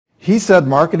He said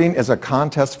marketing is a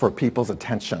contest for people's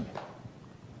attention.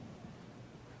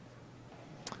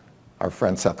 Our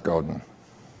friend Seth Godin.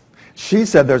 She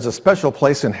said there's a special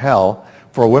place in hell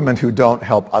for women who don't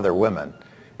help other women.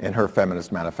 In her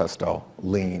feminist manifesto,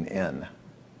 Lean In.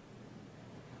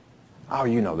 Oh,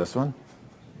 you know this one.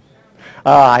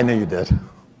 I knew you did.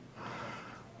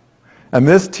 And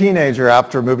this teenager,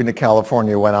 after moving to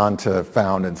California, went on to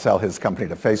found and sell his company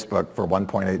to Facebook for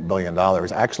 $1.8 billion.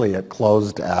 Actually, it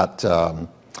closed at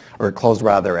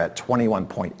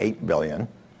 $21.8 billion.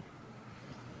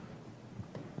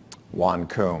 Juan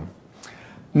Kuhn.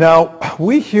 Now,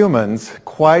 we humans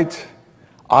quite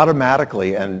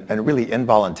automatically and really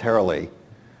involuntarily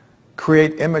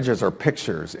create images or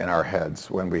pictures in our heads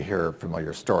when we hear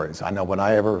familiar stories. I know when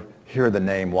I ever hear the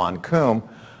name Juan Kuhn,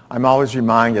 I'm always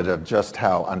reminded of just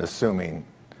how unassuming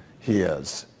he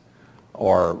is,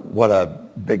 or what a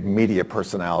big media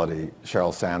personality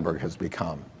Sheryl Sandberg has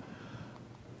become.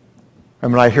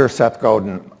 And when I hear Seth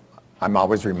Godin, I'm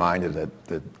always reminded that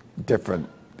the different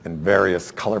and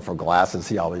various colorful glasses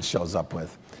he always shows up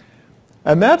with.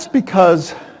 And that's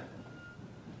because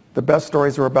the best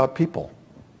stories are about people.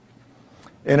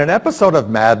 In an episode of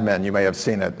Mad Men, you may have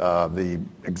seen it, the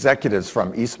executives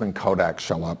from Eastman Kodak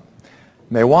show up.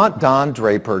 They want Don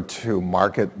Draper to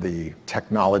market the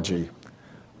technology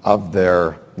of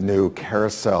their new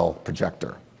carousel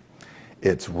projector.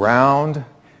 It's round,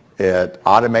 it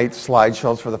automates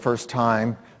slideshows for the first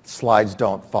time, slides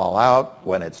don't fall out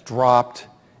when it's dropped,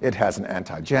 it has an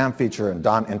anti-jam feature, and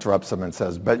Don interrupts him and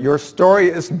says, but your story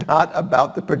is not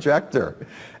about the projector.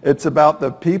 It's about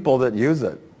the people that use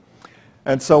it.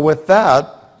 And so with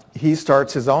that, he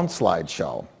starts his own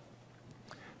slideshow.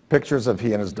 Pictures of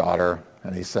he and his daughter,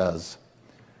 and he says,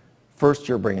 first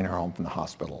you're bringing her home from the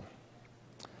hospital.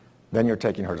 Then you're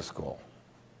taking her to school.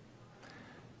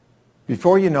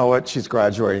 Before you know it, she's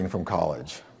graduating from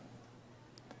college.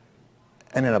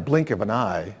 And in a blink of an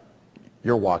eye,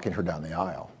 you're walking her down the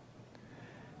aisle.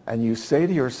 And you say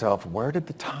to yourself, where did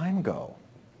the time go?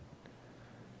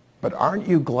 But aren't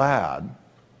you glad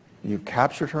you've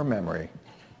captured her memory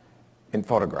in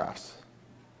photographs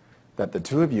that the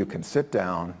two of you can sit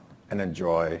down and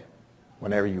enjoy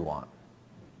whenever you want?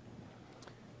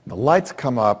 The lights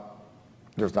come up,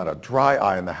 there's not a dry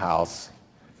eye in the house,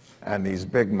 and these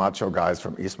big macho guys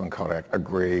from Eastman Kodak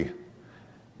agree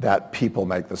that people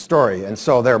make the story. And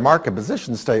so their market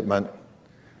position statement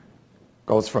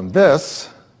goes from this